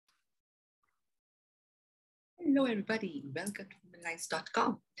Hello, everybody. Welcome to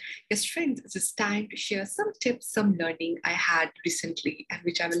womenlines.com. Yes, friends, it is time to share some tips, some learning I had recently, and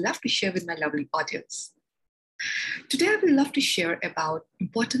which I will love to share with my lovely audience. Today, I will love to share about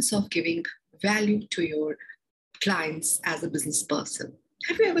importance of giving value to your clients as a business person.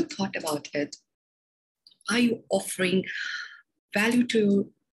 Have you ever thought about it? Are you offering value to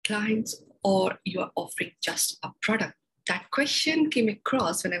clients, or you are offering just a product? That question came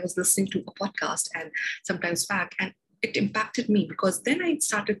across when I was listening to a podcast and sometimes back, and it impacted me because then I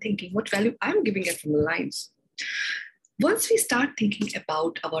started thinking what value I'm giving it from the lines. Once we start thinking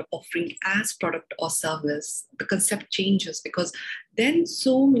about our offering as product or service, the concept changes because then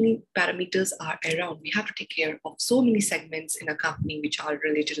so many parameters are around. We have to take care of so many segments in a company which are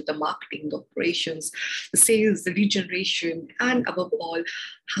related to the marketing, the operations, the sales, the lead generation, and above all,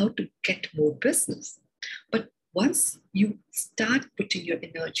 how to get more business. But once you start putting your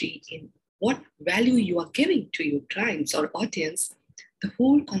energy in what value you are giving to your clients or audience, the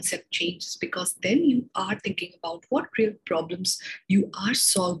whole concept changes because then you are thinking about what real problems you are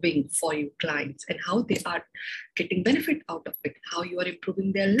solving for your clients and how they are getting benefit out of it, how you are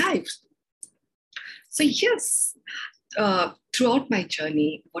improving their lives. So yes, throughout my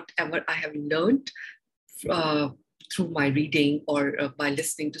journey, whatever I have learned uh, through my reading or by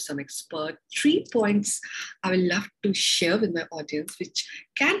listening to some expert, 3 points I will love to share with my audience, which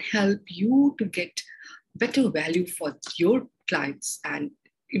can help you to get better value for your clients and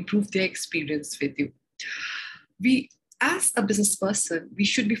improve their experience with you. We, as a business person, we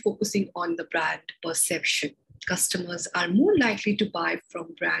should be focusing on the brand perception. Customers are more likely to buy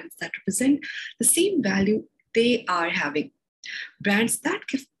from brands that represent the same value they are having. Brands that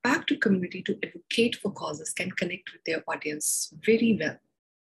give back to community to advocate for causes can connect with their audience very well.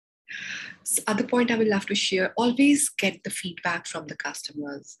 Other point I will love to share, always get the feedback from the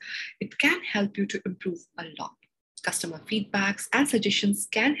customers. It can help you to improve a lot. Customer feedbacks and suggestions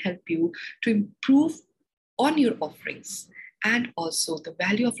can help you to improve on your offerings and also the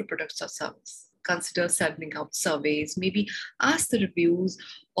value of your products or service. Consider sending out surveys, maybe ask the reviews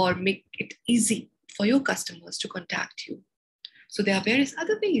or make it easy for your customers to contact you. So there are various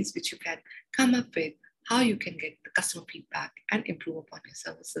other ways which you can come up with how you can get the customer feedback and improve upon your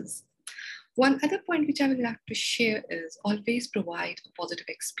services. One other point which I would like to share is always provide a positive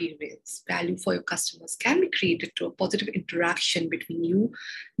experience. Value for your customers can be created through a positive interaction between you,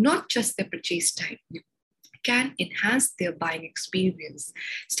 not just their purchase time. You can enhance their buying experience.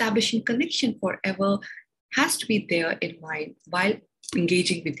 Establishing connection forever has to be there in mind while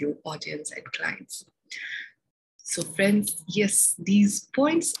engaging with your audience and clients. So friends, yes, these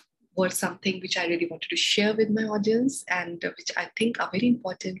points were something which I really wanted to share with my audience and which I think are very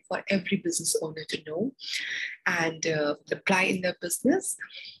important for every business owner to know and apply in their business.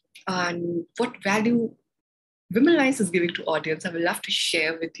 And what value Women Lines is giving to audience, I would love to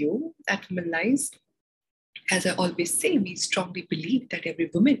share with you at Women Lines. As I always say, we strongly believe that every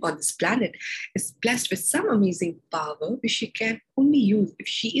woman on this planet is blessed with some amazing power which she can only use if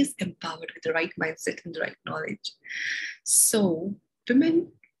she is empowered with the right mindset and the right knowledge. So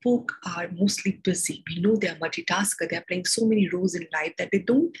women folk are mostly busy. We know they are multitasker. They are playing so many roles in life that they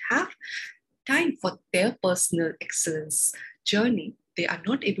don't have time for their personal excellence journey. They are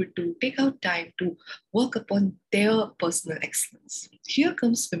not able to take out time to work upon their personal excellence. Here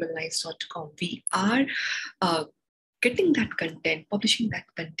comes womenlines.com. We are getting that content, publishing that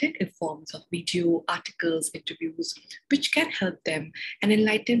content in forms of video, articles, interviews, which can help them and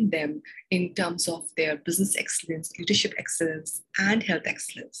enlighten them in terms of their business excellence, leadership excellence, and health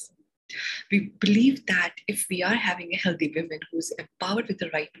excellence. We believe that if we are having a healthy woman who's empowered with the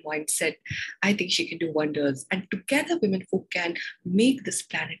right mindset, I think she can do wonders. And together, women who can make this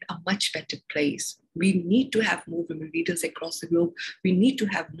planet a much better place. We need to have more women leaders across the globe. We need to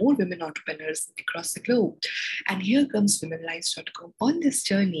have more women entrepreneurs across the globe. And here comes womenlines.com on this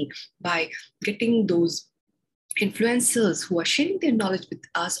journey by getting those influencers who are sharing their knowledge with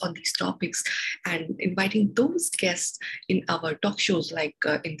us on these topics and inviting those guests in our talk shows like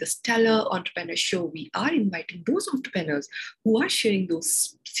in the Stellar Entrepreneur Show. We are inviting those entrepreneurs who are sharing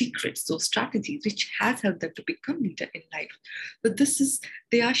those secrets, those strategies, which has helped them to become leader in life. But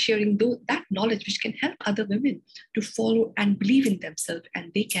they are sharing that knowledge which can help other women to follow and believe in themselves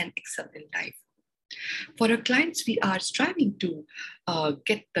and they can excel in life. For our clients, we are striving to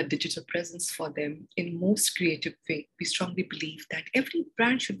get the digital presence for them in most creative way. We strongly believe that every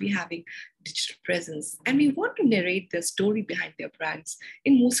brand should be having digital presence, and we want to narrate the story behind their brands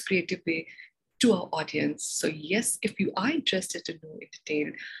in most creative way to our audience. So yes, if you are interested to know in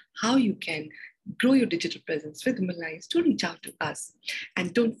detail how you can grow your digital presence with Himalays, do reach out to us.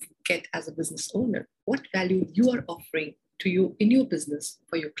 And don't forget, as a business owner, what value you are offering to you in your business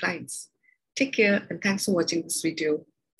for your clients. Take care and thanks for watching this video.